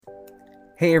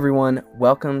Hey everyone,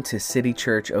 welcome to City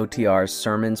Church OTR's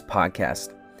Sermons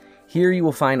Podcast. Here you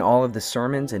will find all of the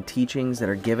sermons and teachings that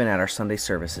are given at our Sunday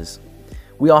services.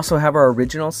 We also have our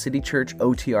original City Church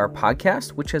OTR podcast,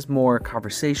 which has more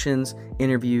conversations,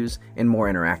 interviews, and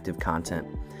more interactive content.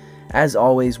 As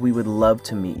always, we would love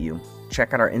to meet you.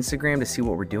 Check out our Instagram to see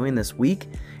what we're doing this week,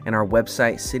 and our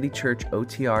website,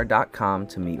 citychurchotr.com,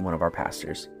 to meet one of our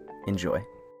pastors. Enjoy.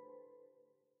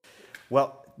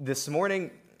 Well, this morning,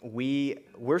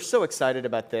 we're so excited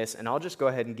about this, and I'll just go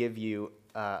ahead and give you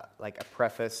like a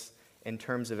preface in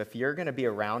terms of if you're going to be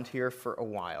around here for a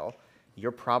while,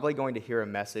 you're probably going to hear a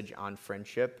message on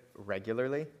friendship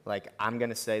regularly. Like I'm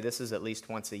going to say this is at least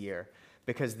once a year,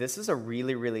 because this is a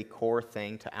really, really core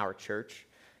thing to our church,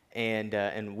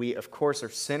 and we, of course, are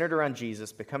centered around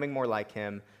Jesus, becoming more like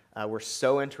him. We're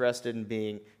so interested in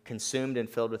being consumed and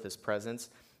filled with his presence,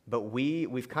 but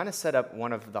we've kind of set up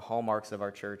one of the hallmarks of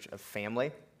our church of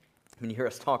family. I mean, you hear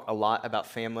us talk a lot about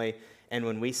family, and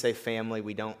when we say family,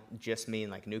 we don't just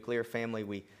mean like nuclear family.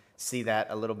 We see that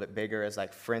a little bit bigger as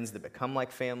like friends that become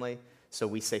like family. So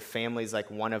we say family is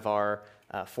like one of our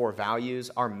 4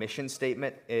 values. Our mission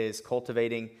statement is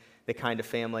cultivating the kind of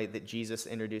family that Jesus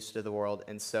introduced to the world.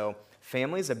 And so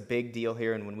family is a big deal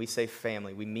here, and when we say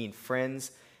family, we mean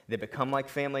friends that become like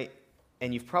family.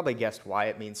 And you've probably guessed why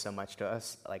it means so much to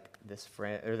us. Like this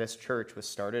church was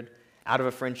started out of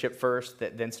a friendship first,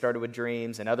 that then started with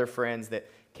dreams and other friends that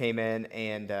came in,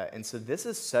 and so this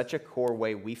is such a core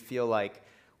way we feel like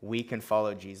we can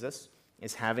follow Jesus,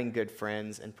 is having good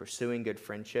friends and pursuing good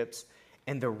friendships.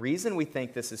 And the reason we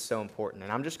think this is so important,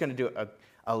 and I'm just going to do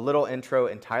a little intro,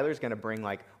 and Tyler's going to bring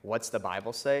like what's the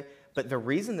Bible say, but the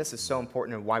reason this is so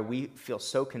important and why we feel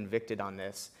so convicted on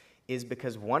this is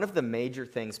because one of the major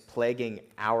things plaguing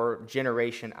our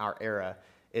generation, our era,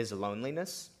 is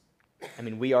loneliness. I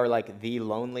mean, we are like the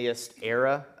loneliest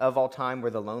era of all time. We're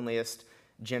the loneliest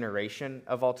generation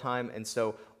of all time. And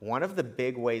so one of the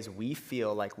big ways we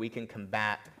feel like we can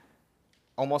combat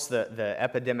almost the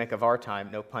epidemic of our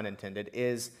time, no pun intended,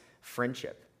 is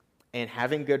friendship and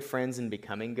having good friends and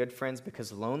becoming good friends,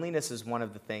 because loneliness is one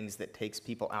of the things that takes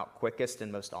people out quickest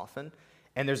and most often.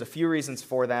 And there's a few reasons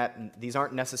for that. And these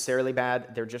aren't necessarily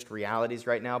bad. They're just realities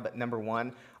right now. But number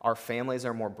one, our families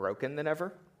are more broken than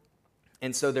ever.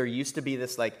 And so there used to be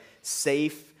this like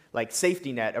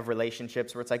safety net of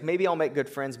relationships where it's like, maybe I'll make good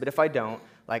friends, but if I don't,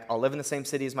 like I'll live in the same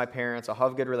city as my parents, I'll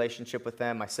have a good relationship with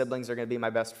them, my siblings are going to be my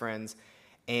best friends.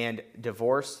 And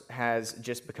divorce has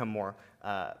just become more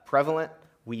prevalent.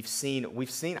 I've seen,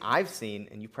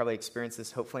 and you've probably experienced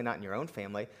this, hopefully not in your own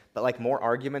family, but like more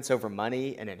arguments over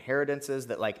money and inheritances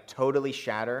that like totally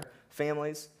shatter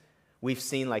families. We've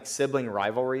seen like sibling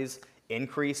rivalries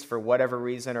increase for whatever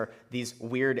reason, or these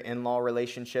weird in-law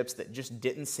relationships that just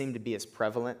didn't seem to be as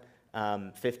prevalent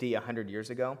 50, 100 years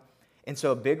ago. And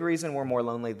so a big reason we're more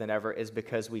lonely than ever is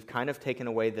because we've kind of taken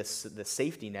away the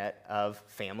safety net of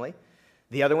family.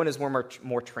 The other one is we're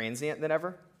more transient than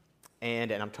ever.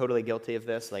 And I'm totally guilty of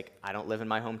this. Like, I don't live in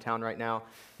my hometown right now,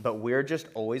 but we're just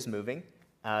always moving.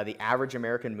 The average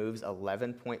American moves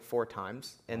 11.4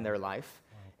 times in their life.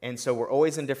 And so we're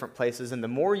always in different places, and the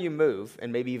more you move,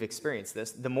 and maybe you've experienced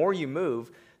this, the more you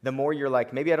move, the more you're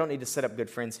like, maybe I don't need to set up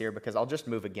good friends here because I'll just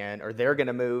move again, or they're going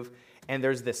to move. And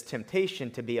there's this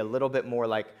temptation to be a little bit more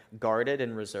like guarded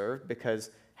and reserved, because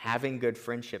having good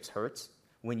friendships hurts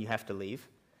when you have to leave.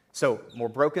 So more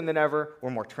broken than ever,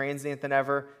 we're more transient than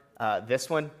ever. This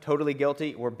one, totally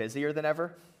guilty, we're busier than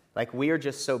ever. Like, we are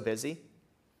just so busy.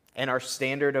 And our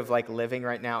standard of like living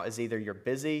right now is either you're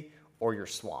busy or you're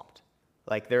swamped.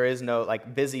 Like, there is no,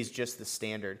 like, busy's just the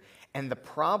standard. And the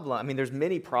problem, I mean, there's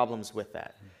many problems with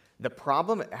that. The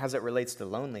problem as it relates to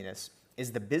loneliness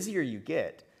is the busier you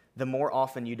get, the more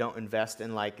often you don't invest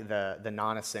in, like, the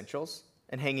non-essentials.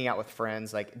 And hanging out with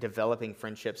friends, like, developing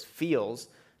friendships feels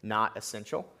not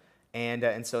essential.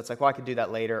 And so it's like, well, I could do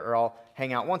that later, or I'll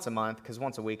hang out once a month, because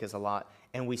once a week is a lot.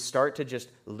 And we start to just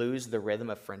lose the rhythm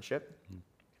of friendship.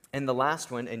 And the last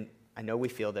one, and I know we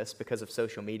feel this because of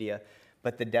social media,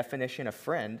 but the definition of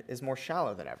friend is more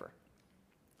shallow than ever.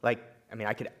 Like, I mean,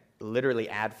 I could literally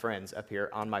add friends up here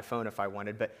on my phone if I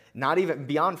wanted, but not even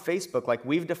beyond Facebook. Like,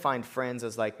 we've defined friends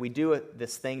as like, we do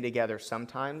this thing together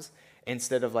sometimes,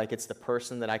 instead of like, it's the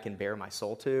person that I can bare my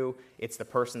soul to. It's the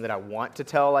person that I want to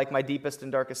tell like my deepest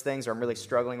and darkest things, or I'm really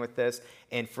struggling with this.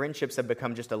 And friendships have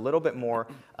become just a little bit more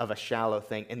of a shallow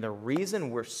thing. And the reason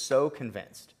we're so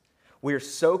convinced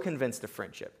of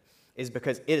friendship is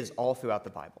because it is all throughout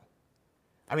the Bible.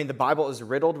 I mean, the Bible is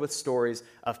riddled with stories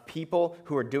of people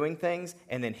who are doing things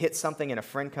and then hit something and a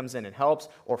friend comes in and helps,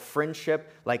 or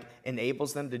friendship like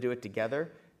enables them to do it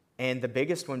together. And the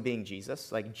biggest one being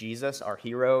Jesus, like Jesus, our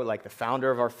hero, like the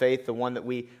founder of our faith, the one that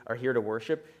we are here to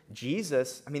worship.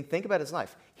 Jesus, I mean, think about his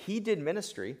life. He did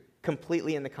ministry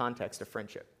completely in the context of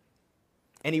friendship.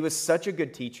 And he was such a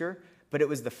good teacher, but it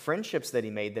was the friendships that he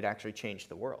made that actually changed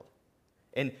the world.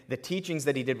 And the teachings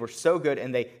that he did were so good,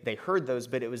 and they heard those,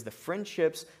 but it was the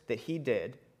friendships that he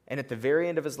did. And at the very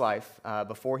end of his life,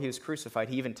 before he was crucified,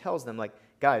 he even tells them, like,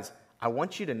 guys, I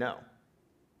want you to know,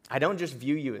 I don't just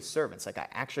view you as servants, like I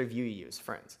actually view you as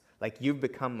friends. Like you've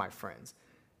become my friends.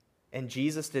 And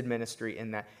Jesus did ministry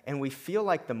in that. And we feel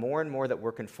like the more and more that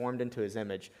we're conformed into his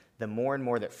image, the more and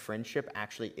more that friendship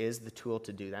actually is the tool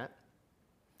to do that.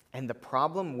 And the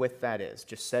problem with that is,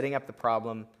 just setting up the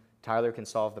problem, Tyler can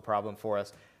solve the problem for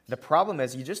us. The problem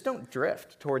is you just don't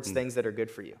drift towards things that are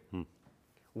good for you.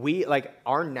 We, like,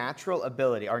 our natural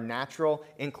ability, our natural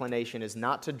inclination is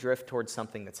not to drift towards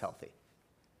something that's healthy.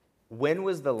 When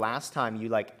was the last time you,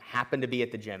 like, happened to be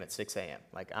at the gym at 6 a.m.?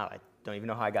 Like, oh, I don't even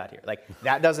know how I got here. Like,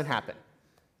 that doesn't happen.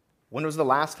 When was the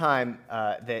last time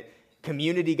that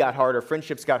community got hard or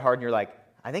friendships got hard and you're like,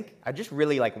 I think I just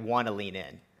really, like, want to lean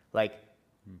in. Like,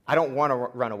 I don't want to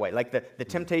run away. Like, the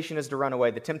temptation is to run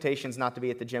away. The temptation is not to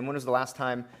be at the gym. When was the last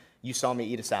time you saw me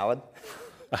eat a salad?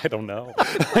 I don't know.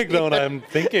 I don't. I'm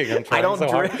thinking. I'm trying so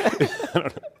hard.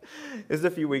 This is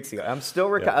a few weeks ago. I'm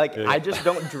still I just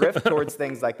don't drift towards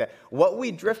things like that. What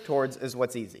we drift towards is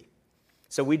what's easy.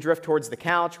 So we drift towards the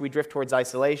couch. We drift towards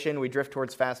isolation. We drift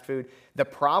towards fast food. The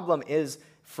problem is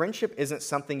friendship isn't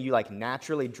something you like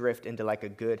naturally drift into like a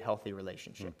good, healthy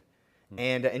relationship.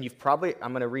 And you've probably,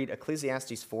 I'm going to read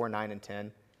Ecclesiastes 4, 9, and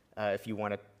 10 if you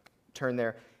want to turn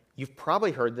there. You've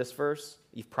probably heard this verse.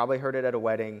 You've probably heard it at a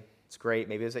wedding. It's great.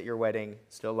 Maybe it was at your wedding.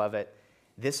 Still love it.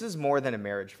 This is more than a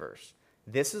marriage verse.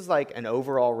 This is like an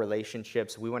overall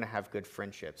relationships. We want to have good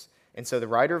friendships. And so the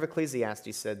writer of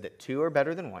Ecclesiastes said that two are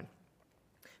better than one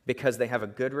because they have a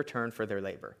good return for their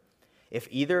labor. If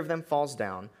either of them falls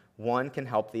down, one can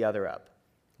help the other up.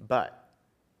 But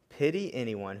pity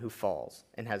anyone who falls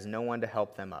and has no one to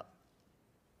help them up.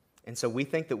 And so we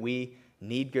think that we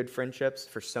need good friendships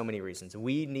for so many reasons.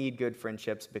 We need good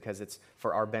friendships because it's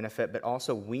for our benefit, but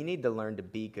also we need to learn to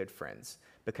be good friends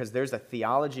because there's a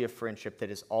theology of friendship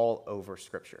that is all over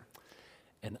Scripture.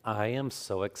 And I am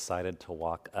so excited to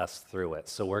walk us through it.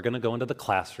 So we're going to go into the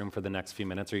classroom for the next few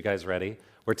minutes. Are you guys ready?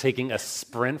 We're taking a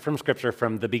sprint from Scripture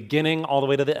from the beginning all the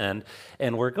way to the end.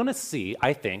 And we're going to see,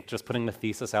 I think, just putting the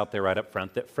thesis out there right up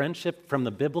front, that friendship from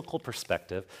the biblical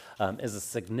perspective is a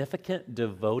significant,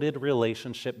 devoted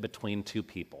relationship between two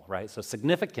people, right? So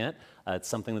significant, it's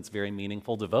something that's very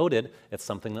meaningful. Devoted, it's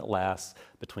something that lasts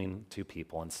between two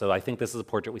people. And so I think this is a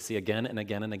portrait we see again and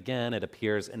again and again. It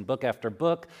appears in book after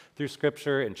book through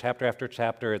Scripture, in chapter after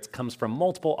chapter. It comes from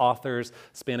multiple authors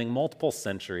spanning multiple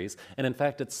centuries. And in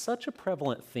fact, it's such a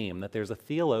prevalent theme that there's a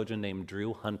theologian named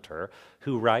Drew Hunter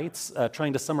who writes,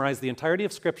 trying to summarize the entirety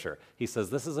of Scripture. He says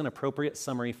this is an appropriate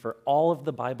summary for all of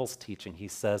the Bible's teaching. He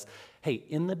says, hey,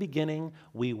 in the beginning,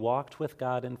 we walked with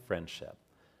God in friendship,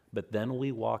 but then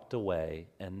we walked away,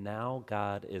 and now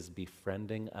God is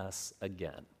befriending us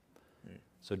again.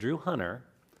 So Drew Hunter,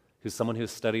 who's someone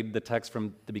who's studied the text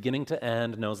from the beginning to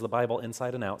end, knows the Bible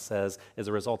inside and out, says, as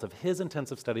a result of his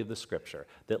intensive study of the Scripture,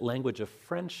 that language of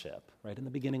friendship, right, in the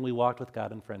beginning we walked with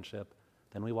God in friendship,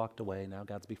 then we walked away, now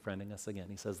God's befriending us again.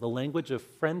 He says the language of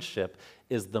friendship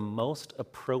is the most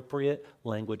appropriate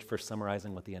language for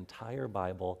summarizing what the entire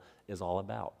Bible is all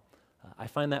about. I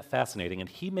find that fascinating, and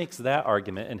he makes that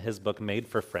argument in his book, Made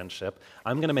for Friendship.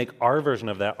 I'm going to make our version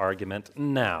of that argument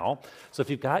now. So if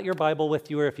you've got your Bible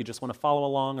with you, or if you just want to follow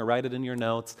along or write it in your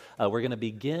notes, we're going to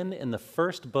begin in the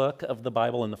first book of the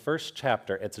Bible, in the first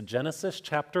chapter. It's Genesis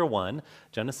chapter 1,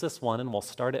 Genesis 1, and we'll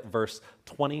start at verse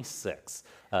 26.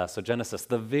 So Genesis,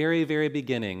 the very, very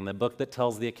beginning, the book that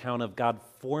tells the account of God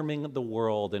forming the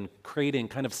world and creating,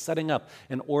 kind of setting up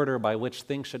an order by which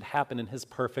things should happen in his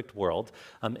perfect world.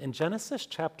 In Genesis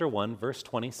chapter 1, verse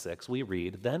 26, we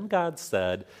read, "Then God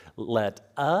said, 'Let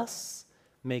us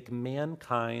make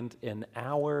mankind in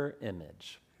our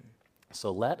image.'"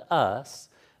 So let us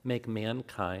make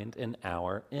mankind in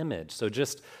our image. So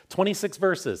just 26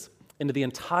 verses into the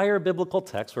entire biblical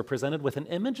text, we're presented with an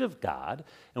image of God,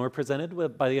 and we're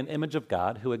presented by an image of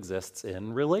God who exists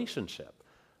in relationship,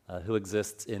 who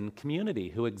exists in community,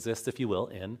 who exists, if you will,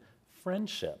 in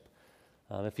friendship.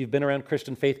 If you've been around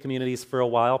Christian faith communities for a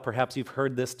while, perhaps you've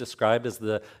heard this described as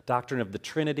the doctrine of the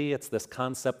Trinity. It's this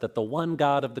concept that the one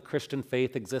God of the Christian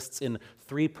faith exists in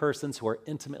three persons who are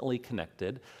intimately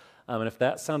connected. And if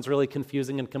that sounds really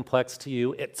confusing and complex to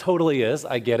you, it totally is.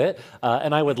 I get it.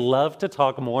 And I would love to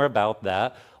talk more about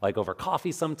that, like over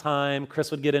coffee sometime.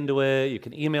 Chris would get into it. You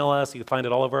can email us. You can find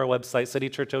it all over our website,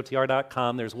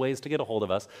 citychurchotr.com. There's ways to get a hold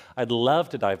of us. I'd love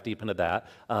to dive deep into that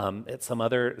at some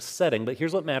other setting. But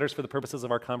here's what matters for the purposes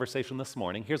of our conversation this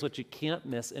morning. Here's what you can't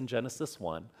miss in Genesis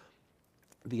 1.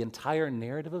 The entire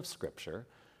narrative of Scripture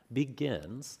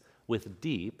begins with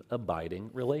deep, abiding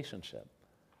relationship.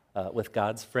 With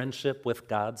God's friendship with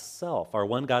God's self. Our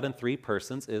one God in three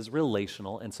persons is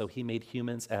relational, and so he made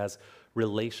humans as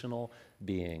relational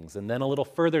beings. And then a little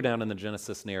further down in the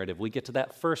Genesis narrative, we get to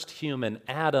that first human,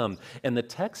 Adam, and the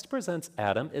text presents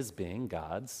Adam as being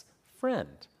God's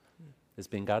friend. As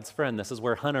being God's friend. This is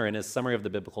where Hunter, in his summary of the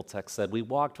biblical text, said, we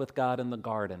walked with God in the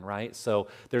garden, right? So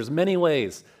there's many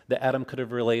ways that Adam could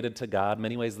have related to God,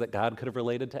 many ways that God could have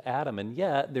related to Adam, and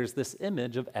yet there's this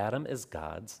image of Adam as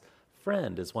God's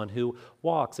friend, as one who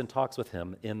walks and talks with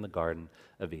him in the Garden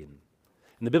of Eden.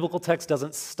 And the biblical text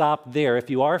doesn't stop there. If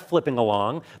you are flipping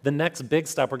along, the next big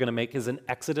stop we're going to make is in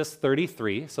Exodus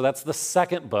 33. So that's the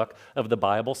second book of the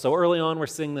Bible. So early on, we're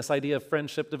seeing this idea of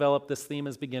friendship develop. This theme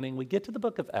is beginning. We get to the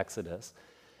book of Exodus.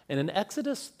 And in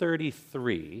Exodus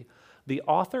 33, the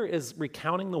author is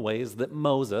recounting the ways that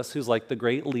Moses, who's like the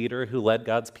great leader who led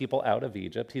God's people out of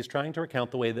Egypt, he's trying to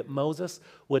recount the way that Moses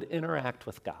would interact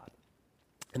with God.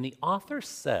 And the author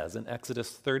says in Exodus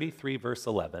 33, verse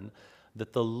 11,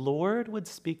 that the Lord would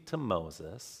speak to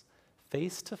Moses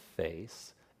face to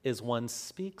face as one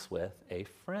speaks with a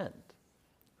friend.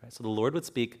 Right? So the Lord would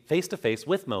speak face to face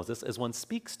with Moses as one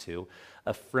speaks to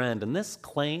a friend. And this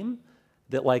claim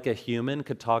that like a human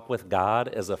could talk with God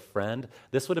as a friend,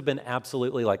 this would have been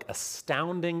absolutely like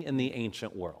astounding in the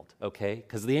ancient world, okay?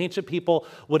 Because the ancient people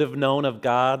would have known of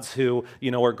gods who,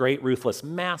 were great ruthless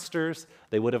masters.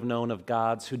 They would have known of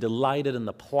gods who delighted in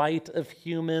the plight of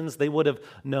humans. They would have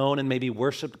known and maybe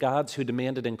worshiped gods who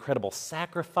demanded incredible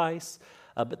sacrifice.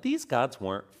 But these gods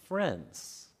weren't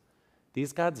friends.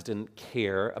 These gods didn't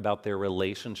care about their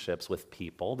relationships with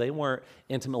people. They weren't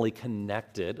intimately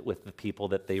connected with the people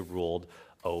that they ruled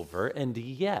over. And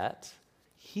yet,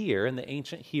 here in the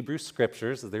ancient Hebrew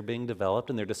scriptures, as they're being developed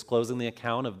and they're disclosing the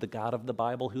account of the God of the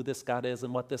Bible, who this God is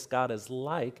and what this God is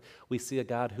like, we see a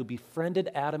God who befriended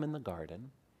Adam in the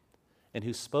garden and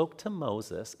who spoke to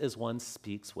Moses as one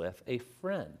speaks with a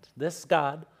friend. This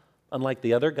God, unlike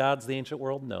the other gods the ancient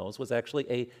world knows, was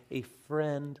actually a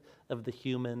friend of the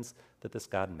humans that this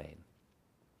God made.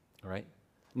 All right?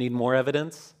 Need more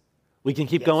evidence? We can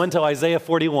keep going to Isaiah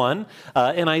 41.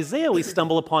 In Isaiah, we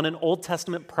stumble upon an Old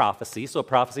Testament prophecy. So a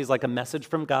prophecy is like a message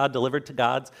from God delivered to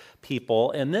God's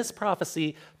people. And this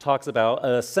prophecy talks about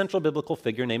a central biblical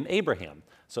figure named Abraham.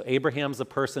 So Abraham's a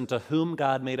person to whom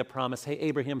God made a promise, hey,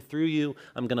 Abraham, through you,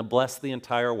 I'm going to bless the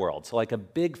entire world. So like a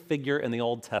big figure in the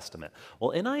Old Testament.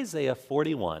 Well, in Isaiah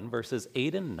 41, verses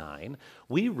 8 and 9,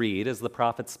 we read, as the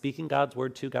prophet speaking God's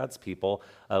word to God's people,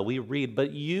 we read,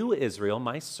 but you, Israel,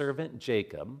 my servant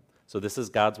Jacob. So this is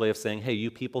God's way of saying, hey,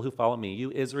 you people who follow me,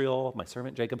 you Israel, my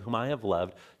servant Jacob, whom I have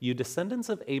loved, you descendants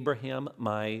of Abraham,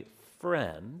 my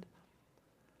friend,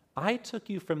 I took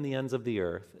you from the ends of the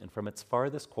earth, and from its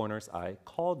farthest corners I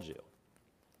called you.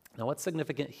 Now, what's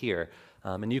significant here,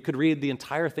 and you could read the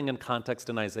entire thing in context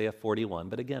in Isaiah 41,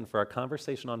 but again, for our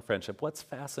conversation on friendship, what's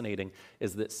fascinating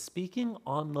is that speaking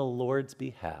on the Lord's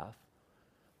behalf,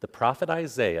 the prophet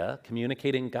Isaiah,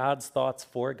 communicating God's thoughts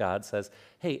for God, says,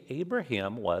 hey,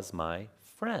 Abraham was my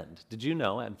friend. Did you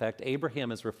know? In fact,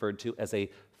 Abraham is referred to as a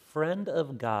friend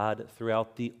of God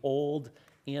throughout the Old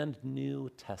and New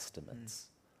Testaments.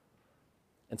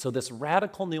 And so this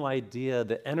radical new idea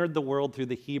that entered the world through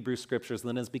the Hebrew scriptures and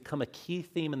then has become a key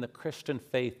theme in the Christian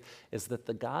faith is that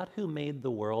the God who made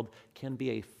the world can be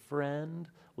a friend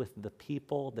with the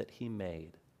people that he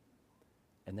made.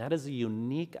 And that is a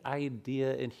unique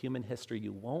idea in human history.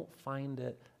 You won't find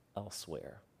it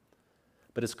elsewhere.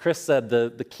 But as Chris said,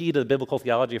 the key to the biblical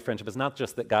theology of friendship is not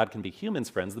just that God can be humans'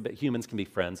 friends, but humans can be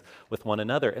friends with one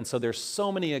another. And so there's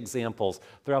so many examples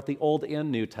throughout the Old and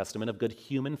New Testament of good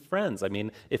human friends. I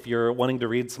mean, if you're wanting to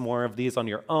read some more of these on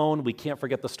your own, we can't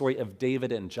forget the story of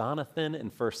David and Jonathan in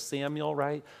 1 Samuel,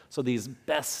 right? So these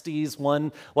besties,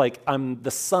 one like, I'm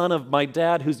the son of my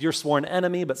dad who's your sworn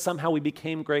enemy, but somehow we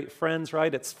became great friends,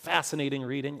 right? It's fascinating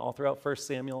reading all throughout 1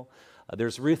 Samuel.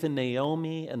 There's Ruth and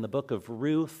Naomi and the book of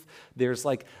Ruth. There's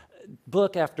like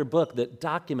book after book that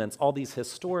documents all these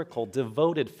historical,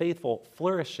 devoted, faithful,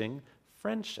 flourishing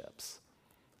friendships.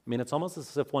 I mean, it's almost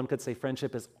as if one could say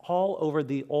friendship is all over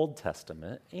the Old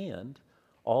Testament and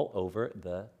all over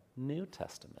the New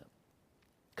Testament.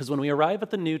 Because when we arrive at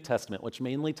the New Testament, which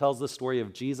mainly tells the story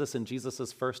of Jesus and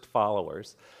Jesus' first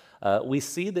followers, we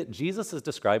see that Jesus is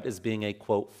described as being a,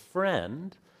 quote,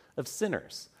 friend of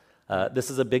sinners. This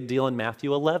is a big deal in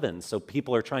Matthew 11. So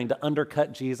people are trying to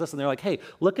undercut Jesus, and they're like, hey,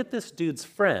 look at this dude's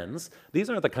friends. These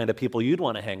aren't the kind of people you'd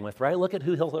want to hang with, right? Look at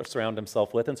who he'll surround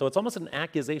himself with. And so it's almost an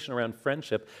accusation around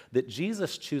friendship that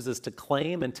Jesus chooses to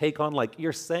claim and take on, like,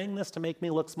 you're saying this to make me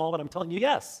look small, but I'm telling you,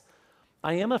 yes,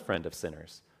 I am a friend of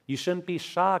sinners. You shouldn't be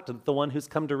shocked that the one who's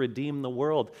come to redeem the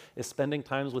world is spending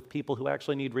times with people who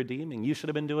actually need redeeming. You should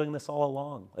have been doing this all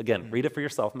along. Again, read it for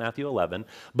yourself, Matthew 11.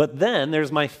 But then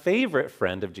there's my favorite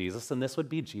friend of Jesus, and this would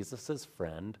be Jesus'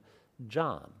 friend,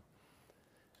 John.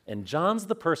 And John's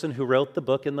the person who wrote the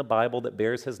book in the Bible that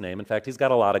bears his name. In fact, he's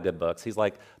got a lot of good books. He's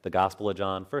like the Gospel of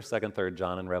John, 1st, 2nd, 3rd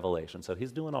John, and Revelation. So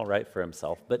he's doing all right for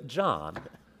himself. But John,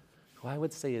 who I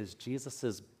would say is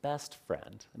Jesus' best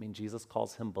friend. I mean, Jesus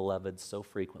calls him beloved so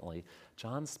frequently.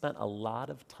 John spent a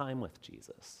lot of time with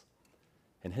Jesus.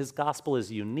 And his gospel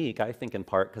is unique, I think, in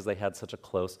part because they had such a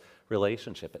close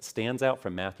relationship. It stands out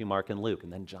from Matthew, Mark, and Luke.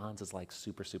 And then John's is like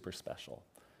super, super special.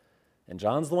 And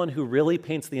John's the one who really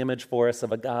paints the image for us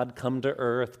of a God come to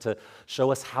earth to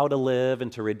show us how to live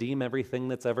and to redeem everything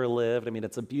that's ever lived. I mean,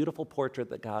 it's a beautiful portrait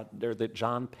that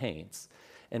John paints.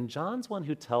 And John's one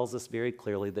who tells us very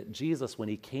clearly that Jesus, when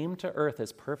he came to earth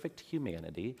as perfect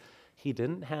humanity, he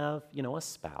didn't have, a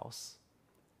spouse.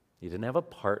 He didn't have a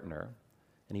partner.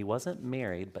 And he wasn't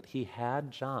married, but he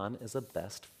had John as a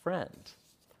best friend.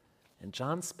 And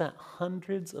John spent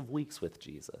hundreds of weeks with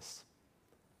Jesus.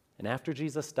 And after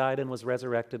Jesus died and was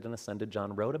resurrected and ascended,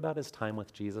 John wrote about his time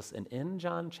with Jesus. And in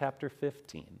John chapter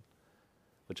 15,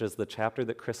 which is the chapter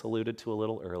that Chris alluded to a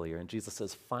little earlier, in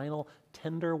Jesus' final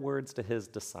tender words to his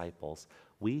disciples,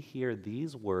 we hear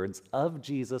these words of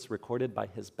Jesus recorded by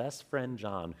his best friend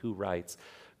John, who writes,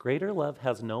 "Greater love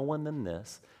has no one than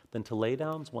this, than to lay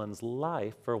down one's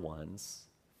life for one's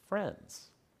friends.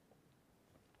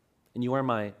 And you are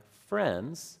my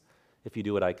friends if you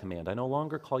do what I command. I no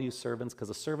longer call you servants because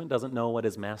a servant doesn't know what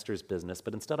his master's business,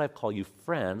 but instead I call you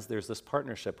friends." There's this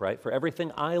partnership, right? "For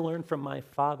everything I learned from my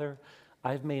Father,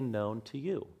 I've made known to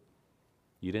you.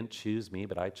 You didn't choose me,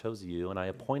 but I chose you, and I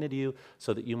appointed you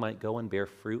so that you might go and bear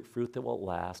fruit that will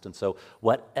last. And so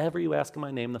whatever you ask in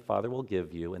my name, the Father will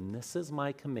give you. And this is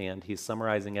my command." He's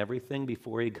summarizing everything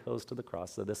before he goes to the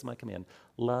cross. So this is my command: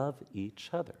 love each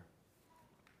other.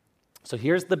 So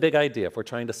here's the big idea. If we're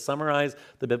trying to summarize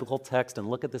the biblical text and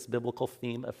look at this biblical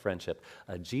theme of friendship,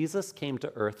 Jesus came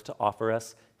to earth to offer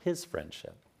us his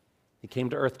friendship. He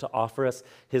came to earth to offer us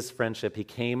his friendship. He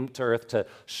came to earth to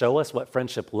show us what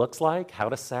friendship looks like, how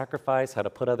to sacrifice, how to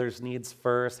put others' needs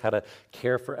first, how to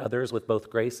care for others with both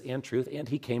grace and truth. And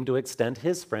he came to extend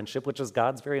his friendship, which is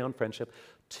God's very own friendship,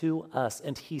 to us.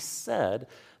 And he said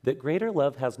that greater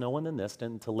love has no one than this,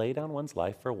 than to lay down one's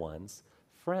life for one's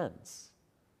friends.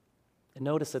 And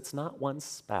notice, it's not one's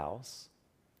spouse,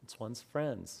 it's one's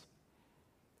friends.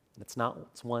 It's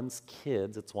not one's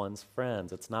kids, it's one's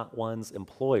friends. It's not one's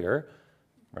employer,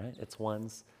 right? It's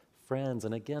one's friends.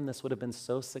 And again, this would have been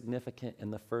so significant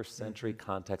in the first century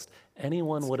context.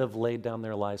 Anyone would have laid down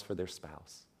their lives for their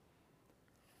spouse.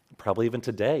 Probably even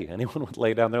today, anyone would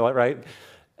lay down their life, right?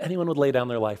 Anyone would lay down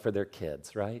their life for their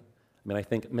kids, right? I mean, I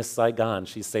think Miss Saigon,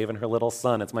 she's saving her little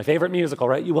son. It's my favorite musical,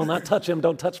 right? You will not touch him,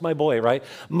 don't touch my boy, right?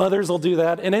 Mothers will do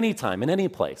that in any time, in any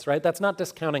place, right? That's not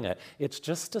discounting it. It's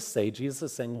just to say, Jesus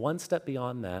is saying one step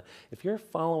beyond that. If you're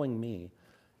following me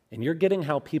and you're getting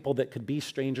how people that could be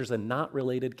strangers and not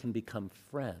related can become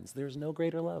friends, there's no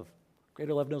greater love.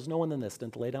 Greater love knows no one than this,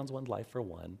 than to lay down one's life for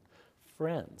one,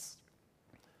 friends.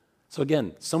 So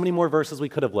again, so many more verses we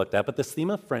could have looked at, but this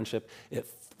theme of friendship, it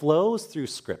flows through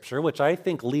Scripture, which I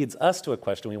think leads us to a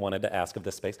question we wanted to ask of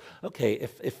this space. Okay,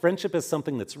 if friendship is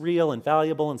something that's real and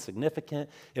valuable and significant,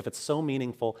 if it's so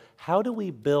meaningful, how do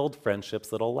we build friendships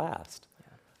that'll last?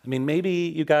 I mean, maybe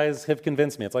you guys have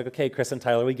convinced me. It's like, okay, Chris and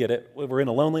Tyler, we get it. We're in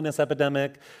a loneliness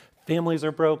epidemic. Families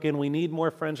are broken. We need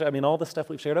more friendship. I mean, all the stuff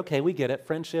we've shared. Okay, we get it.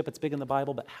 Friendship, it's big in the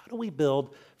Bible, but how do we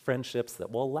build friendships that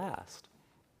will last?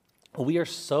 Well, we are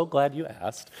so glad you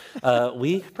asked.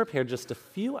 We prepared just a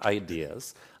few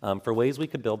ideas for ways we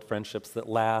could build friendships that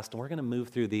last, and we're going to move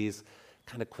through these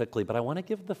kind of quickly, but I want to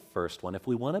give the first one. If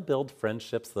we want to build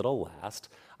friendships that'll last,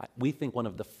 we think one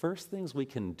of the first things we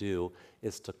can do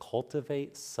is to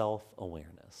cultivate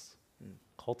self-awareness.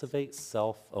 Cultivate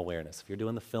self-awareness. If you're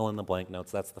doing the fill-in-the-blank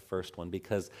notes, that's the first one,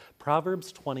 because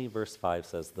Proverbs 20, verse 5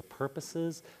 says, "The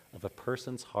purposes of a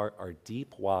person's heart are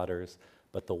deep waters,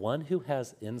 but the one who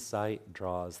has insight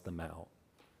draws them out."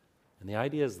 And the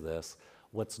idea is this: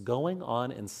 what's going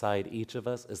on inside each of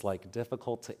us is like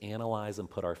difficult to analyze and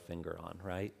put our finger on,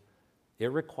 right? It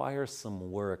requires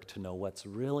some work to know what's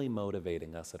really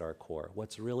motivating us at our core,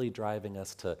 what's really driving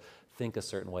us to think a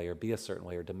certain way or be a certain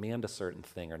way or demand a certain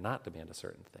thing or not demand a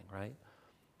certain thing, right?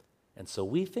 And so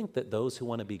we think that those who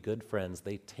want to be good friends,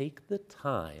 they take the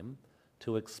time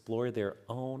to explore their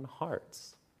own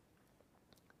hearts.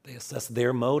 They assess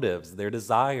their motives, their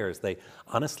desires. They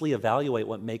honestly evaluate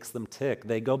what makes them tick.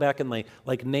 They go back and they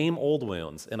name old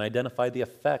wounds and identify the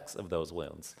effects of those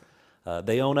wounds.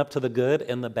 They own up to the good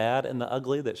and the bad and the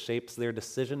ugly that shapes their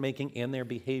decision-making and their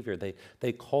behavior.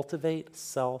 They cultivate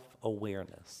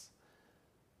self-awareness.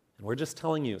 And we're just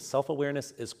telling you,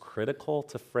 self-awareness is critical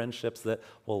to friendships that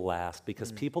will last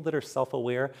because people that are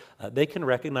self-aware, they can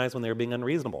recognize when they're being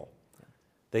unreasonable.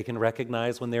 They can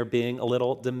recognize when they're being a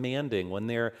little demanding, when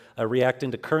they're reacting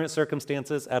to current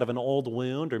circumstances out of an old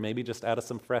wound or maybe just out of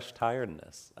some fresh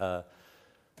tiredness.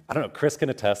 I don't know, Chris can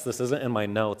attest, this isn't in my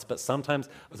notes, but sometimes,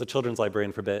 I was a children's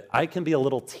librarian for a bit, I can be a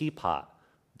little teapot.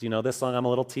 Do you know this song, I'm a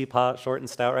little teapot, short and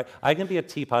stout, right? I can be a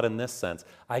teapot in this sense.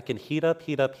 I can heat up,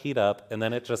 and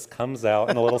then it just comes out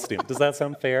in a little steam. Does that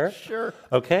sound fair? Sure.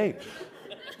 Okay.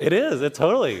 It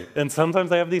totally. And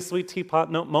sometimes I have these sweet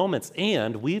teapot moments.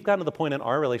 And we've gotten to the point in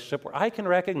our relationship where I can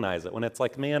recognize it when it's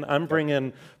like, man, I'm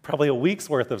bringing probably a week's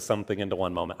worth of something into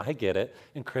one moment. I get it.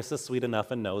 And Chris is sweet enough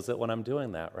and knows it when I'm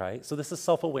doing that, right? So this is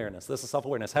self-awareness.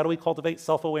 How do we cultivate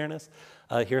self-awareness?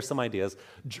 Here's some ideas.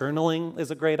 Journaling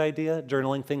is a great idea.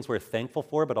 Journaling things we're thankful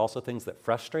for, but also things that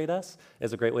frustrate us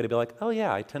is a great way to be like, oh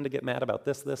yeah, I tend to get mad about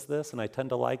this, and I tend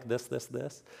to like this.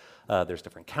 There's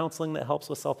different counseling that helps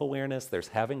with self-awareness. There's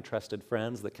having trusted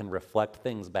friends that can reflect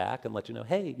things back and let you know,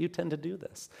 hey, you tend to do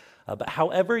this. But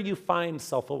however you find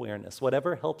self-awareness,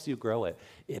 whatever helps you grow it,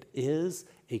 it is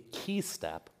a key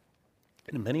step.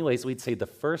 In many ways, we'd say the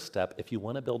first step if you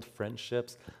want to build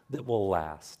friendships that will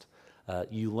last.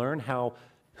 You learn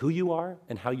who you are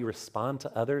and how you respond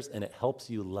to others, and it helps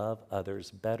you love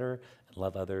others better and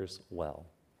love others well.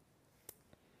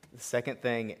 The second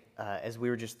thing, as we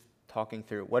were just talking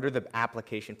through, what are the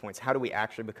application points? How do we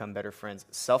actually become better friends?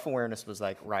 Self-awareness was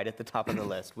right at the top of the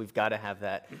list. We've got to have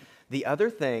that. The other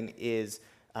thing is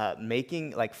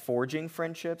forging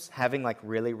friendships, having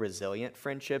really resilient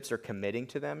friendships or committing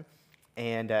to them.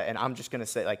 And I'm just going to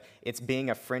say it's being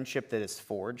a friendship that is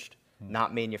forged,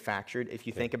 not manufactured. If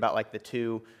you think about the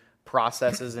two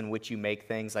processes in which you make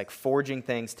things, forging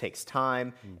things takes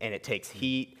time and it takes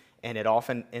heat, and it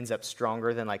often ends up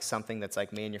stronger than something that's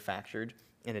manufactured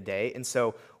in a day. And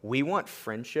so we want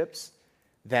friendships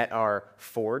that are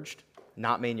forged,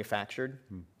 not manufactured.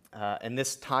 And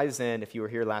this ties in, if you were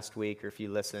here last week or if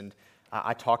you listened,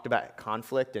 I talked about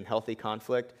conflict and healthy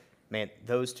conflict. Man,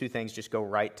 those two things just go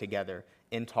right together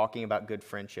in talking about good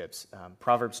friendships.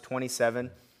 Proverbs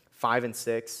 27, 5 and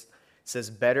 6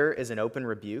 says, better is an open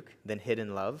rebuke than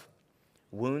hidden love.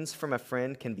 Wounds from a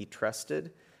friend can be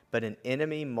trusted, but an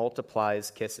enemy multiplies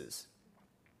kisses.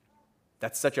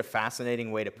 That's such a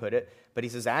fascinating way to put it. But he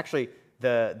says, actually,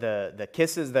 the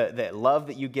kisses, the love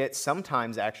that you get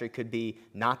sometimes actually could be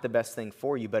not the best thing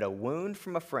for you, but a wound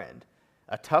from a friend,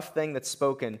 a tough thing that's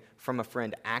spoken from a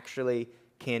friend actually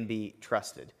can be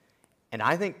trusted. And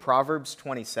I think Proverbs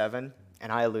 27,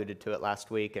 and I alluded to it last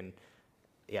week, and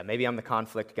yeah, maybe I'm the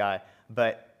conflict guy,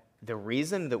 but the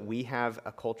reason that we have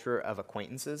a culture of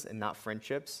acquaintances and not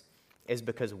friendships is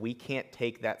because we can't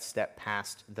take that step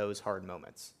past those hard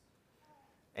moments.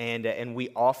 And we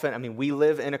often, we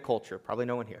live in a culture, probably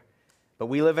no one here, but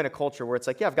we live in a culture where it's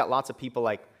I've got lots of people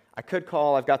I could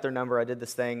call, I've got their number, I did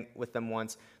this thing with them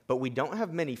once, but we don't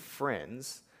have many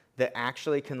friends that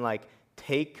actually can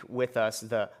take with us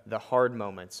the hard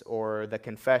moments or the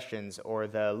confessions or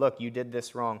the, look, you did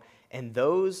this wrong. And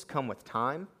those come with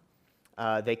time.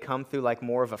 They come through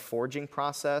more of a forging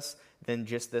process than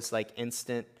just this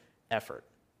instant effort.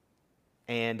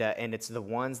 And it's the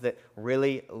ones that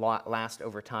really last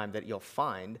over time that you'll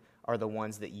find are the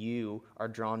ones that you are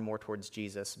drawn more towards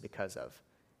Jesus because of.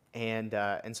 And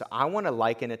so I want to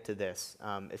liken it to this.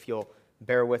 If you'll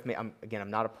bear with me, I'm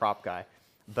not a prop guy,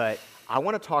 but I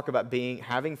want to talk about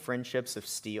having friendships of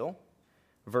steel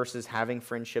versus having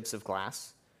friendships of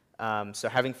glass. So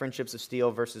having friendships of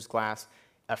steel versus glass.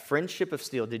 A friendship of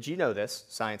steel, did you know this,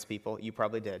 science people? You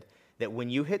probably did. That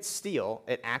when you hit steel,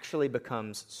 it actually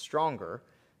becomes stronger,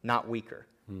 not weaker.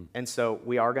 And so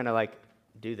we are going to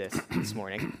do this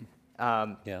morning.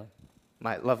 Yeah.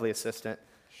 My lovely assistant.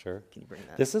 Sure. Can you bring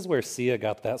that? This is where Sia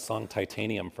got that song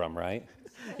Titanium from, right?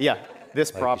 Yeah,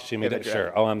 this prop. She made it,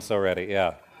 sure. Oh, I'm so ready,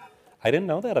 yeah. I didn't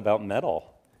know that about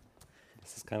metal.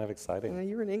 This is kind of exciting.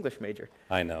 You're an English major.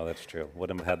 I know, that's true.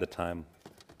 Wouldn't have had the time.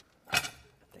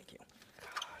 Thank you.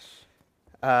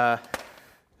 Gosh.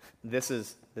 This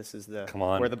is This is the Come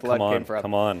on, where the blood come on, came from.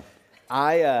 come on.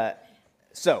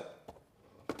 So,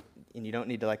 and you don't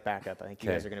need to like back up. I think you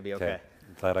guys are going to be okay.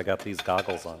 I'm glad I got these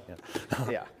goggles on.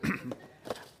 Yeah.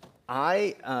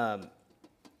 Yeah.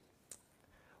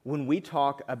 When we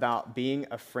talk about being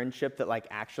a friendship that like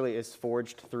actually is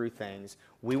forged through things,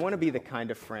 we want to be the kind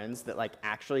of friends that like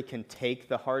actually can take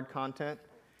the hard content.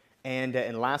 And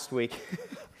last week,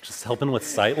 Just helping with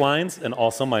sight lines and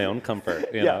also my own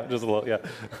comfort. You know, just a little, yeah.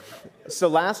 So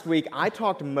last week, I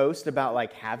talked most about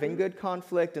like having good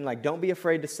conflict and like don't be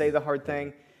afraid to say the hard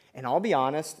thing. And I'll be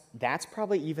honest, that's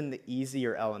probably even the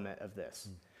easier element of this.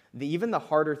 Even the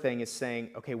harder thing is saying,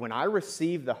 okay, when I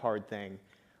receive the hard thing,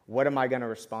 what am I going to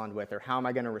respond with, or how am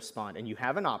I going to respond? And you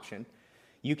have an option.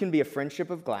 You can be a friendship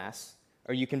of glass,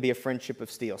 or you can be a friendship of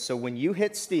steel. So when you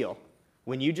hit steel,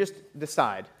 when you just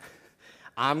decide,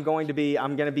 I'm going to be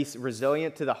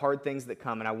resilient to the hard things that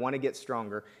come, and I want to get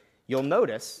stronger, you'll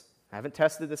notice, I haven't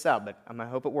tested this out, but I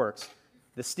hope it works,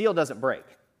 the steel doesn't break.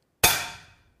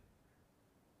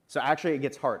 So actually it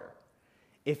gets harder.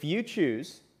 If you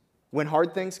choose, when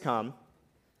hard things come,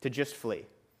 to just flee,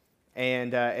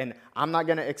 and I'm not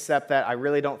going to accept that. I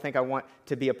really don't think I want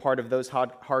to be a part of those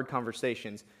hard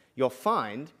conversations. You'll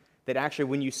find that actually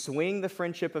when you swing the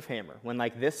friendship of hammer, when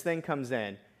like this thing comes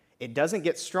in, it doesn't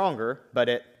get stronger, but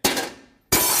it...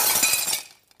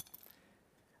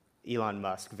 Elon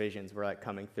Musk visions were like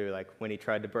coming through, like when he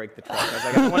tried to break the truck. I was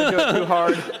like, I don't want to do it too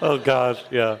hard. Oh gosh,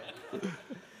 yeah.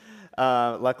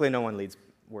 Luckily, no one leads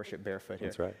worship barefoot here.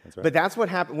 That's right. But that's what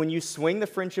happens when you swing the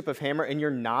friendship of hammer and you're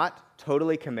not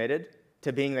totally committed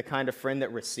to being the kind of friend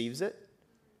that receives it.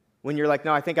 When you're like,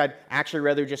 no, I think I'd actually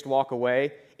rather just walk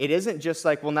away. It isn't just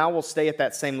like, well, now we'll stay at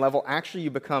that same level. Actually, you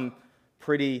become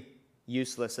pretty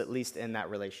useless, at least in that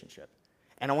relationship.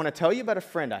 And I want to tell you about a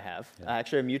friend I have,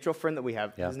 actually a mutual friend that we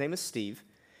have. His name is Steve.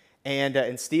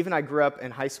 And Steve and I grew up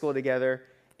in high school together,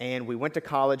 and we went to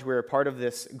college. We were a part of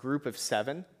this group of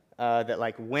 7 that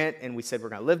like went, and we said, we're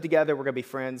going to live together, we're going to be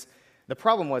friends. The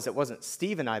problem was it wasn't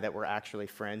Steve and I that were actually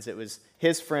friends. It was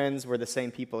his friends were the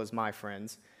same people as my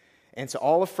friends. And so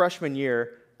all of freshman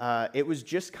year, it was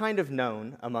just kind of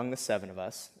known among the 7 of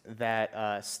us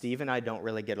that Steve and I don't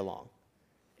really get along.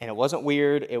 And it wasn't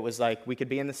weird. It was like we could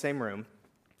be in the same room.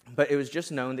 But it was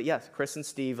just known that, yes, Chris and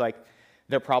Steve, like,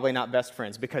 they're probably not best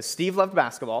friends because Steve loved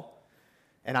basketball,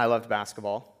 and I loved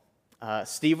basketball.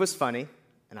 Steve was funny,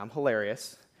 and I'm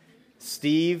hilarious.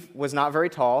 Steve was not very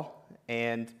tall,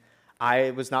 and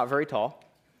I was not very tall.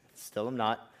 Still am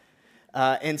not.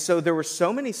 And so there were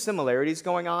so many similarities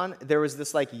going on. There was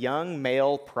this, like, young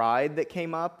male pride that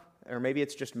came up, or maybe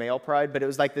it's just male pride, but it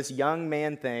was like this young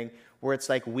man thing where it's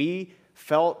like we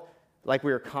felt like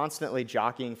we were constantly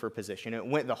jockeying for position. It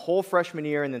went the whole freshman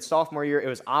year, and then sophomore year, it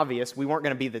was obvious we weren't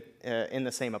going to be in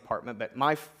the same apartment, but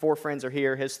my 4 friends are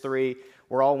here, his 3,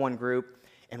 we're all one group.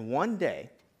 And one day,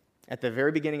 at the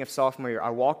very beginning of sophomore year, I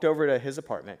walked over to his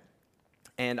apartment,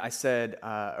 and I said,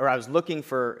 or I was looking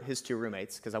for his 2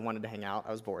 roommates, because I wanted to hang out,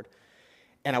 I was bored.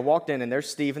 And I walked in, and there's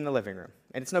Steve in the living room.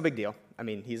 And it's no big deal. I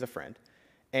mean, he's a friend,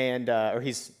 and or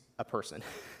he's a person.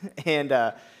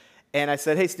 And I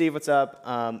said, hey, Steve, what's up?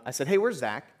 I said, hey, where's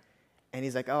Zach? And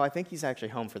he's like, oh, I think he's actually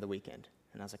home for the weekend.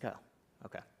 And I was like, oh,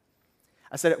 okay.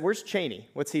 I said, where's Cheney?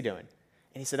 What's he doing?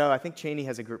 And he said, oh, I think Cheney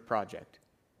has a group project.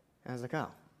 And I was like, oh,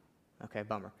 okay,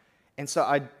 bummer. And so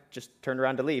I just turned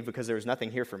around to leave because there was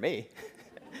nothing here for me.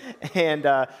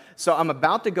 And so I'm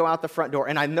about to go out the front door,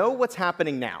 and I know what's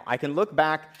happening now. I can look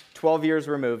back 12 years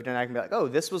removed, and I can be like, oh,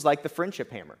 this was like the friendship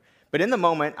hammer. But in the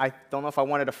moment, I don't know if I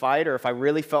wanted to fight or if I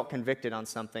really felt convicted on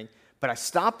something. But I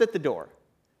stopped at the door,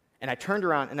 and I turned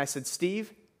around, and I said,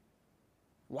 Steve,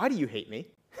 why do you hate me?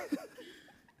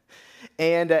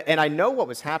 And I know what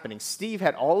was happening. Steve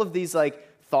had all of these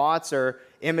like thoughts or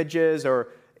images or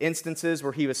instances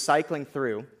where he was cycling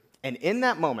through. And in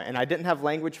that moment, and I didn't have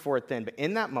language for it then, but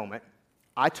in that moment,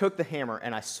 I took the hammer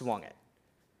and I swung it.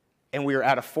 And we were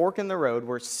at a fork in the road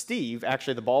where Steve,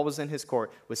 actually the ball was in his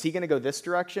court, was he going to go this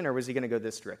direction or was he going to go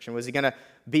this direction? Was he going to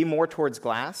be more towards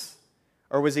glass?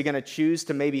 Or was he going to choose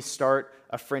to maybe start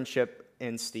a friendship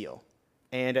in steel?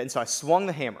 And so I swung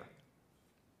the hammer.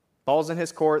 Ball's in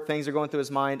his court, things are going through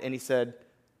his mind, and he said,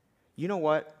 you know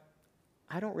what?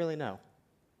 I don't really know.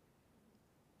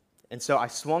 And so I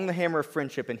swung the hammer of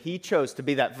friendship, and he chose to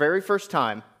be that very first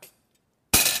time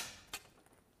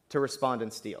to respond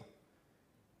in steel.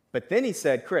 But then he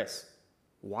said, Chris,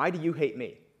 why do you hate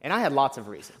me? And I had lots of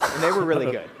reasons, and they were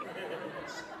really good.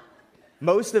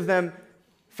 Most of them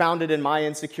founded in my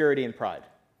insecurity and pride.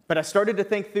 But I started to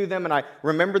think through them, and I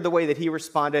remembered the way that he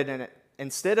responded, and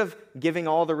instead of giving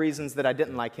all the reasons that I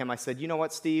didn't like him, I said, you know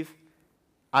what, Steve?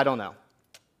 I don't know.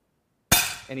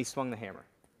 and he swung the hammer.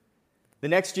 The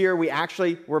next year, we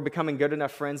actually were becoming good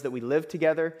enough friends that we lived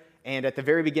together. And at the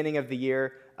very beginning of the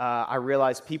year, I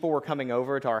realized people were coming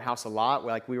over to our house a lot.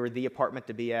 Like, we were the apartment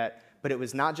to be at. But it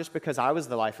was not just because I was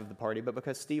the life of the party, but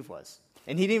because Steve was.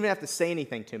 And he didn't even have to say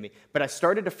anything to me. But I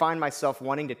started to find myself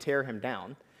wanting to tear him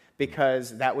down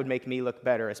because that would make me look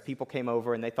better as people came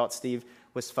over and they thought Steve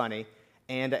was funny.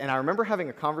 And I remember having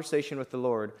a conversation with the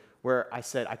Lord where I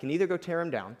said, I can either go tear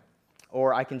him down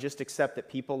or I can just accept that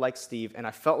people like Steve. And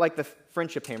I felt like the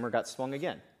friendship hammer got swung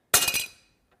again.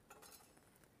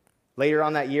 Later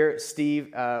on that year,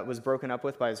 Steve was broken up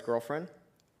with by his girlfriend.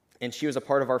 And she was a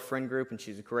part of our friend group, and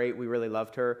she was great. We really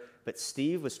loved her. But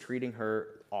Steve was treating her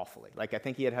awfully. Like, I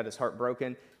think he had his heart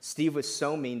broken. Steve was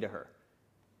so mean to her.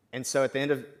 And so at the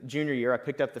end of junior year, I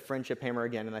picked up the friendship hammer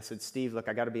again, and I said, Steve, look,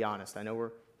 I got to be honest. I know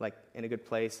we're, like, in a good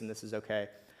place, and this is okay.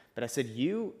 But I said,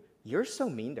 you're so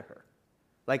mean to her.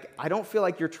 Like, I don't feel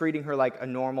like you're treating her like a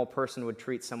normal person would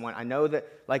treat someone. I know that,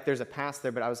 like, there's a past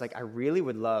there, but I was like, I really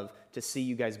would love to see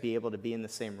you guys be able to be in the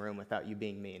same room without you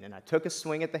being mean. And I took a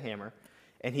swing at the hammer,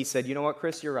 and he said, you know what,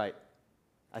 Chris, you're right.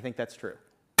 I think that's true.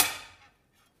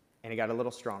 And he got a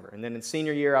little stronger. And then in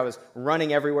senior year, I was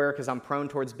running everywhere because I'm prone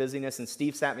towards busyness, and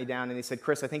Steve sat me down, and he said,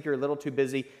 Chris, I think you're a little too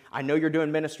busy. I know you're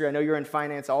doing ministry. I know you're in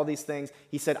finance, all these things.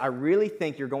 He said, I really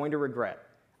think you're going to regret.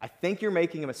 I think you're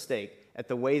making a mistake at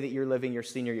the way that you're living your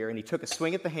senior year. And he took a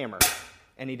swing at the hammer,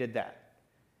 and he did that.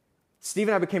 Steve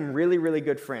and I became really, really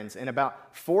good friends. And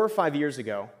about 4 or 5 years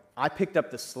ago, I picked up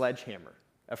the sledgehammer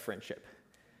of friendship.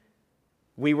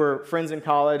 We were friends in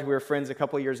college. We were friends a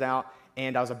couple years out.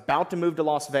 And I was about to move to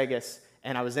Las Vegas.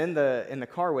 And I was in the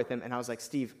car with him. And I was like,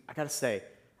 Steve, I got to say,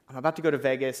 I'm about to go to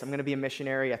Vegas. I'm going to be a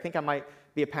missionary. I think I might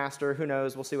be a pastor. Who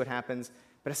knows? We'll see what happens.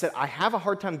 But I said, I have a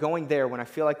hard time going there when I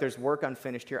feel like there's work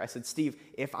unfinished here. I said, Steve,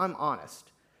 if I'm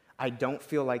honest, I don't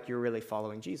feel like you're really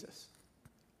following Jesus.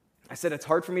 I said, it's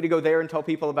hard for me to go there and tell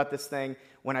people about this thing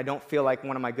when I don't feel like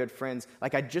one of my good friends.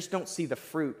 Like, I just don't see the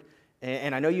fruit.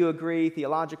 And I know you agree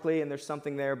theologically, and there's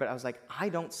something there, but I was like, I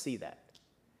don't see that.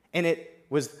 And it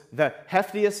was the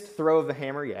heftiest throw of the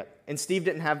hammer yet. And Steve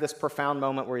didn't have this profound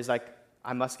moment where he's like,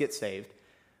 I must get saved.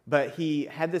 But he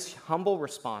had this humble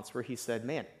response where he said,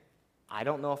 man, I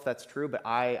don't know if that's true, but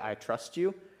I trust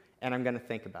you, and I'm going to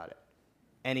think about it.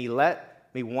 And he let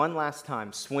me one last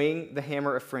time swing the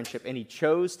hammer of friendship, and he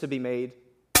chose to be made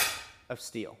of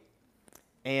steel.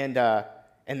 And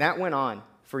that went on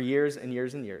for years and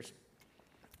years and years.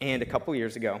 And a couple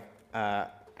years ago,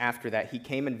 after that, he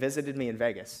came and visited me in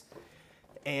Vegas.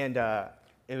 And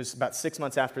it was about 6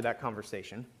 months after that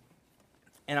conversation.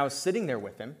 And I was sitting there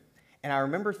with him, and I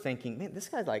remember thinking, man, this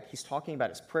guy, like, he's talking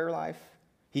about his prayer life.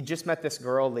 He just met this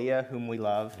girl, Leah, whom we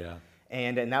love. Yeah.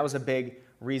 And that was a big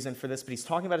reason for this. But he's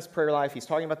talking about his prayer life. He's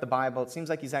talking about the Bible. It seems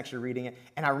like he's actually reading it.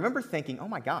 And I remember thinking, oh,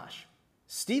 my gosh,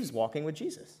 Steve's walking with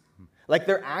Jesus. Like,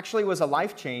 there actually was a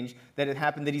life change that had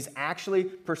happened, that he's actually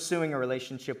pursuing a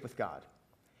relationship with God.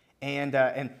 And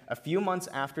a few months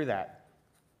after that,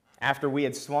 after we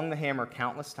had swung the hammer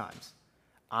countless times,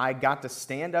 I got to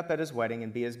stand up at his wedding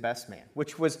and be his best man,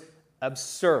 which was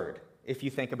absurd if you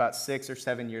think about 6 or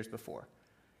 7 years before.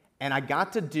 And I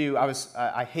got to do,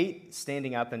 I hate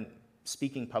standing up and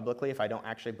speaking publicly if I don't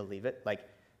actually believe it. Like,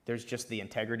 there's just the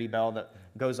integrity bell that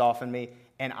goes off in me.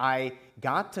 And I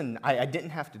didn't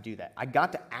have to do that. I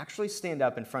got to actually stand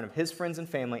up in front of his friends and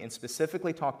family and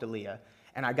specifically talk to Leah.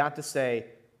 And I got to say,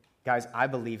 guys, I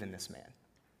believe in this man.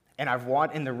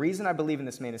 And the reason I believe in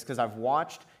this man is because I've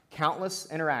watched countless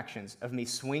interactions of me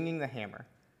swinging the hammer.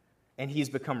 And he's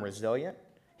become resilient.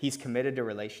 He's committed to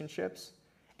relationships.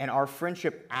 And our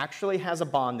friendship actually has a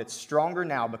bond that's stronger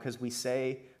now because we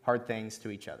say hard things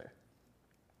to each other.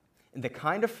 And the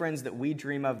kind of friends that we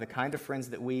dream of, the kind of friends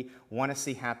that we want to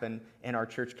see happen in our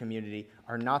church community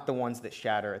are not the ones that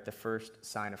shatter at the first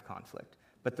sign of conflict,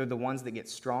 but they're the ones that get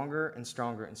stronger and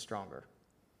stronger and stronger.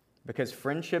 Because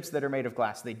friendships that are made of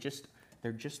glass, they're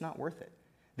just not worth it.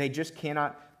 They just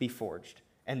cannot be forged.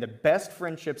 And the best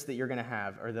friendships that you're going to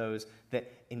have are those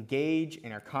that engage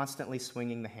and are constantly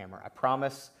swinging the hammer. I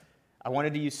promise. I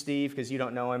wanted to use Steve because you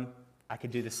don't know him. I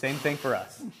could do the same thing for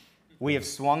us. We have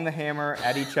swung the hammer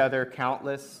at each other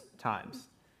countless times,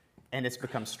 and it's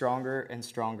become stronger and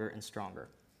stronger and stronger.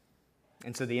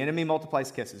 And so the enemy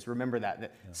multiplies kisses. Remember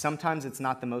that sometimes it's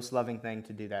not the most loving thing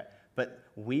to do that, but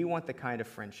we want the kind of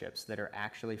friendships that are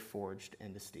actually forged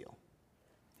into steel.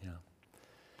 Yeah.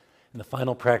 And the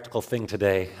final practical thing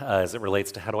today, as it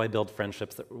relates to how do I build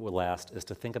friendships that will last, is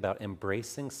to think about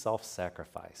embracing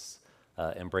self-sacrifice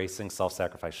embracing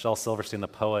self-sacrifice. Shel Silverstein, the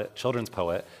poet, children's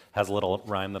poet, has a little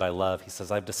rhyme that I love. He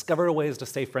says, "I've discovered ways to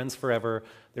stay friends forever.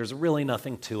 There's really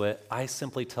nothing to it. I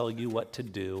simply tell you what to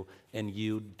do, and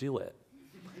you do it."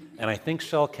 And I think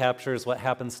Shel captures what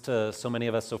happens to so many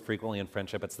of us so frequently in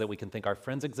friendship. It's that we can think our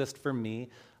friends exist for me,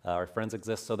 our friends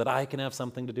exist so that I can have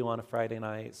something to do on a Friday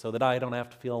night, so that I don't have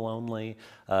to feel lonely,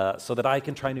 so that I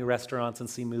can try new restaurants and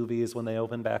see movies when they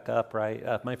open back up,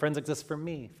 right? My friends exist for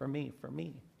me, for me, for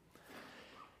me.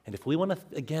 And if we want to,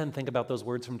 again, think about those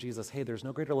words from Jesus, hey, there's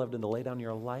no greater love than to lay down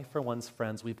your life for one's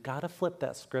friends, we've got to flip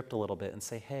that script a little bit and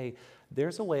say, hey,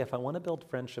 there's a way, if I want to build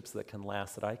friendships that can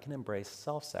last, that I can embrace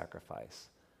self-sacrifice.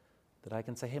 That I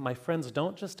can say, hey, my friends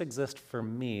don't just exist for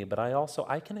me, but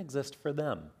I can exist for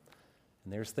them.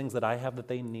 And there's things that I have that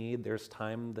they need. There's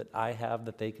time that I have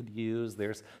that they could use.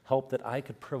 There's help that I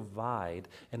could provide.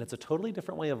 And it's a totally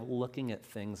different way of looking at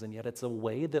things, and yet it's a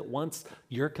way that once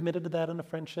you're committed to that in a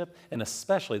friendship, and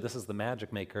especially, this is the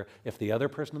magic maker, if the other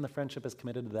person in the friendship is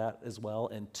committed to that as well,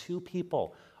 and two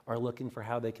people are looking for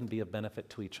how they can be of benefit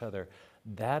to each other,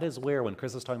 that is where, when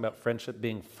Chris is talking about friendship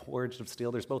being forged of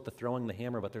steel, there's both the throwing the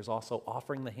hammer, but there's also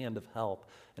offering the hand of help.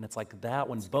 And it's like that,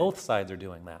 when both sides are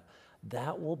doing that,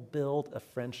 that will build a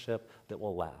friendship that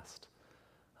will last.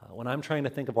 When I'm trying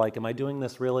to think of am I doing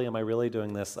this really? Am I really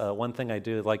doing this? One thing I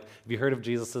do, have you heard of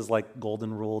Jesus's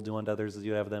golden rule, do unto others as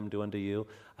you have them do unto you?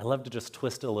 I love to just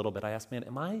twist it a little bit. I ask, man,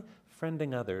 am I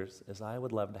friending others as I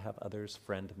would love to have others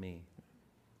friend me?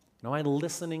 Am I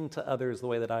listening to others the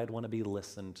way that I'd want to be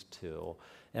listened to?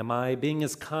 Am I being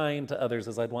as kind to others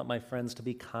as I'd want my friends to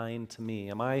be kind to me?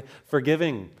 Am I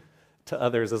forgiving to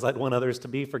others as I'd want others to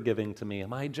be forgiving to me?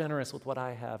 Am I generous with what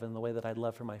I have in the way that I'd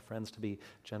love for my friends to be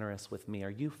generous with me?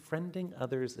 Are you friending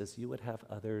others as you would have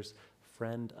others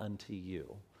friend unto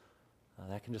you?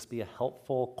 That can just be a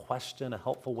helpful question, a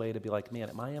helpful way to be like,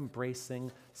 man, am I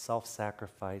embracing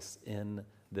self-sacrifice in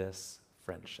this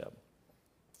friendship?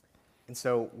 And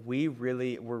so we're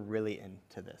really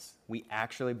into this. We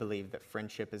actually believe that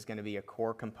friendship is going to be a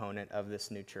core component of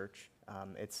this new church.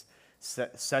 It's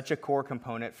such a core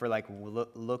component for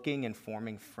looking and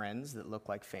forming friends that look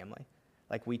like family.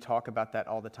 We talk about that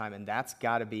all the time, and that's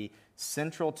got to be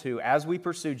central to, as we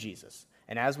pursue Jesus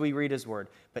and as we read his word,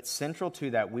 but central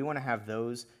to that, we want to have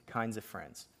those kinds of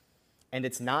friends. And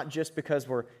it's not just because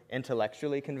we're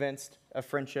intellectually convinced of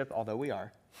friendship, although we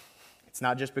are. It's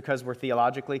not just because we're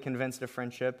theologically convinced of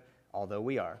friendship, although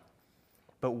we are.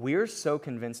 But we're so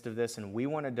convinced of this, and we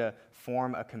wanted to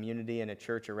form a community and a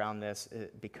church around this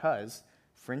because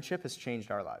friendship has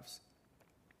changed our lives.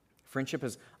 Friendship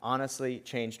has honestly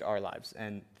changed our lives.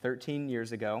 And 13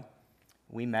 years ago,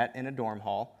 we met in a dorm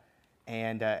hall,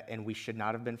 and we should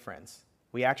not have been friends.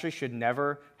 We actually should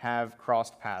never have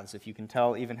crossed paths, if you can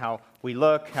tell even how we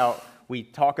look, how we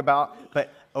talk about.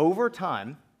 But over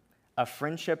time, a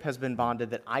friendship has been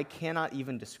bonded that I cannot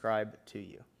even describe to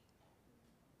you.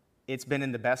 It's been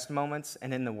in the best moments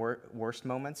and in the worst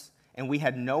moments. And we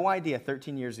had no idea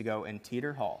 13 years ago in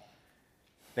Teeter Hall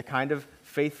the kind of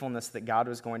faithfulness that God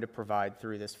was going to provide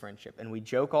through this friendship. And we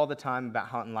joke all the time about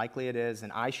how unlikely it is,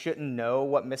 and I shouldn't know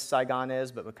what Miss Saigon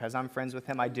is, but because I'm friends with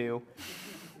him, I do.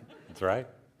 That's right.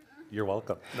 You're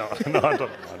welcome. No, I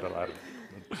don't.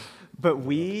 But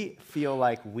we feel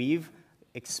like we've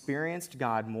experienced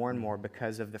God more and more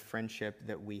because of the friendship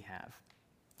that we have.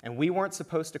 And we weren't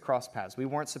supposed to cross paths. We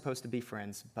weren't supposed to be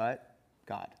friends, but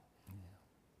God.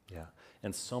 Yeah,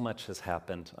 and so much has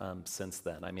happened since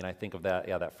then. I mean, I think of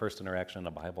that first interaction in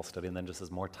a Bible study, and then just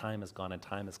as more time has gone and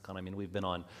time has gone, I mean, we've been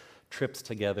on trips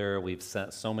together, we've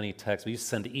sent so many texts. We used to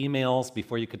send emails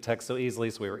before you could text so easily,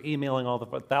 so we were emailing all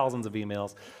the thousands of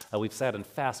emails. We've sat in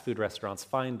fast food restaurants,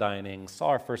 fine dining, saw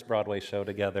our first Broadway show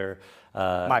together.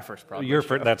 My first Broadway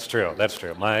show. That's true.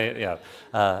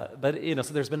 But,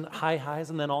 so there's been high highs,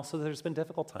 and then also there's been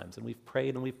difficult times, and we've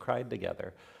prayed and we've cried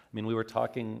together. I mean, we were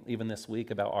talking even this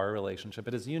week about our relationship,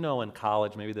 but as you know, in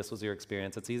college, maybe this was your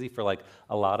experience, it's easy for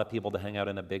a lot of people to hang out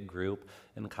in a big group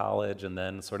in college, and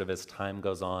then sort of as time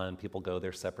goes on, people go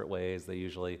their separate ways. They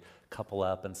usually couple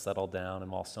up and settle down,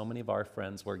 and while so many of our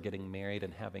friends were getting married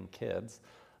and having kids,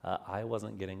 I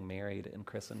wasn't getting married, and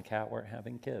Chris and Kat weren't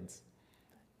having kids.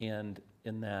 And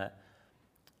in that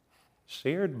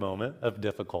shared moment of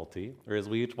difficulty, or as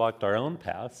we each walked our own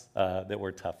paths that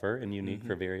were tougher and unique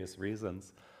for various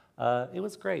reasons, it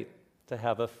was great to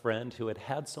have a friend who had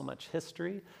had so much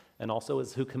history and also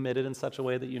who committed in such a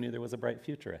way that you knew there was a bright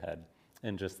future ahead,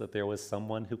 and just that there was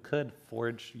someone who could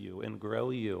forge you and grow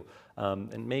you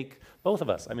and make both of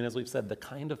us, I mean, as we've said, the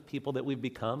kind of people that we've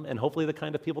become and hopefully the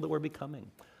kind of people that we're becoming.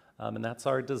 And that's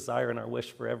our desire and our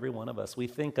wish for every one of us. We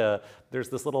think there's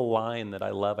this little line that I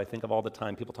love, I think of all the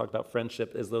time. People talk about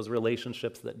friendship is those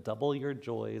relationships that double your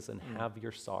joys and have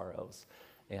your sorrows.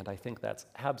 And I think that's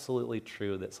absolutely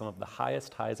true, that some of the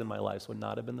highest highs in my life would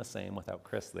not have been the same without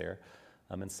Chris there.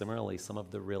 And similarly, some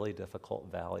of the really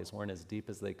difficult valleys weren't as deep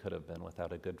as they could have been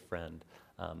without a good friend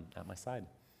at my side.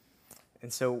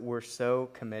 And so we're so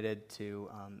committed to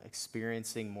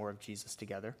experiencing more of Jesus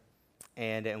together.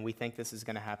 And we think this is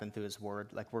going to happen through his word.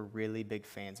 Like, we're really big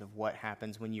fans of what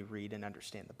happens when you read and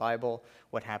understand the Bible,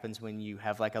 what happens when you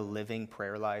have like a living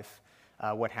prayer life,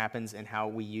 what happens and how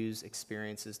we use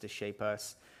experiences to shape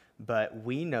us. But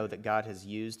we know that God has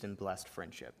used and blessed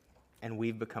friendship, and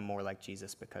we've become more like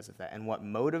Jesus because of that. And what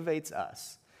motivates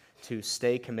us to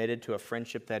stay committed to a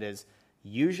friendship that is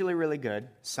usually really good,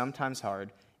 sometimes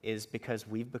hard, is because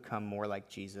we've become more like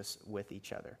Jesus with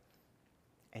each other.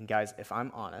 And guys, if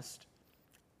I'm honest,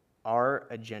 our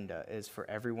agenda is for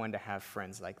everyone to have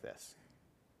friends like this.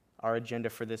 Our agenda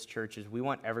for this church is we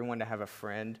want everyone to have a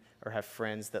friend or have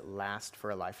friends that last for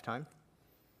a lifetime.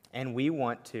 And we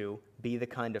want to be the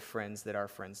kind of friends that our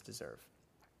friends deserve.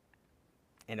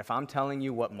 And if I'm telling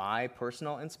you what my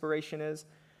personal inspiration is,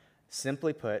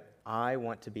 simply put, I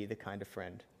want to be the kind of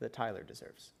friend that Tyler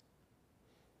deserves.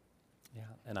 Yeah,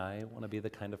 and I want to be the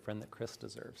kind of friend that Chris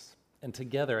deserves. And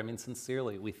together, I mean,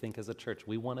 sincerely, we think as a church,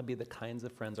 we want to be the kinds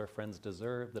of friends our friends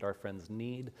deserve, that our friends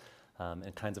need,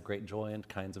 and kinds of great joy and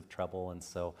kinds of trouble. And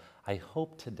so I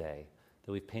hope today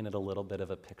that we've painted a little bit of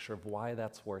a picture of why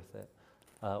that's worth it,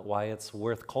 why it's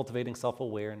worth cultivating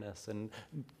self-awareness and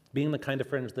being the kind of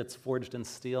friend that's forged in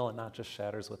steel and not just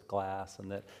shatters with glass,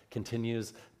 and that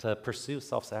continues to pursue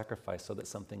self-sacrifice so that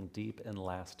something deep and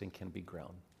lasting can be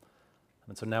grown.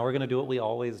 And so now we're going to do what we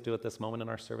always do at this moment in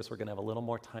our service. We're going to have a little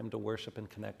more time to worship and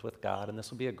connect with God. And this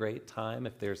will be a great time.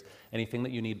 If there's anything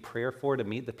that you need prayer for, to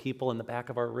meet the people in the back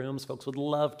of our rooms, folks would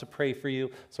love to pray for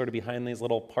you, sort of behind these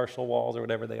little partial walls or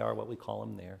whatever they are, what we call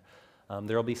them there.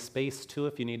 There will be space, too,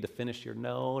 if you need to finish your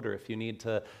note, or if you need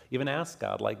to even ask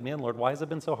God, like, man, Lord, why has it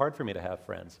been so hard for me to have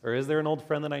friends? Or is there an old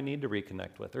friend that I need to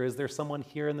reconnect with? Or is there someone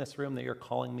here in this room that you're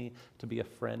calling me to be a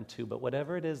friend to? But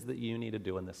whatever it is that you need to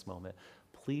do in this moment,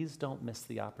 please don't miss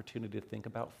the opportunity to think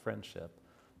about friendship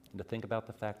and to think about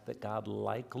the fact that God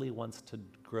likely wants to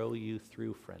grow you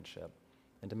through friendship,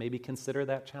 and to maybe consider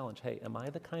that challenge. Hey, am I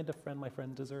the kind of friend my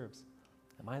friend deserves?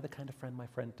 Am I the kind of friend my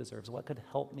friend deserves? What could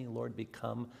help me, Lord,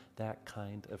 become that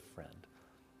kind of friend?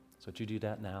 So would you do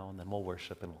that now, and then we'll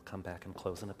worship, and we'll come back and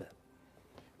close in a bit.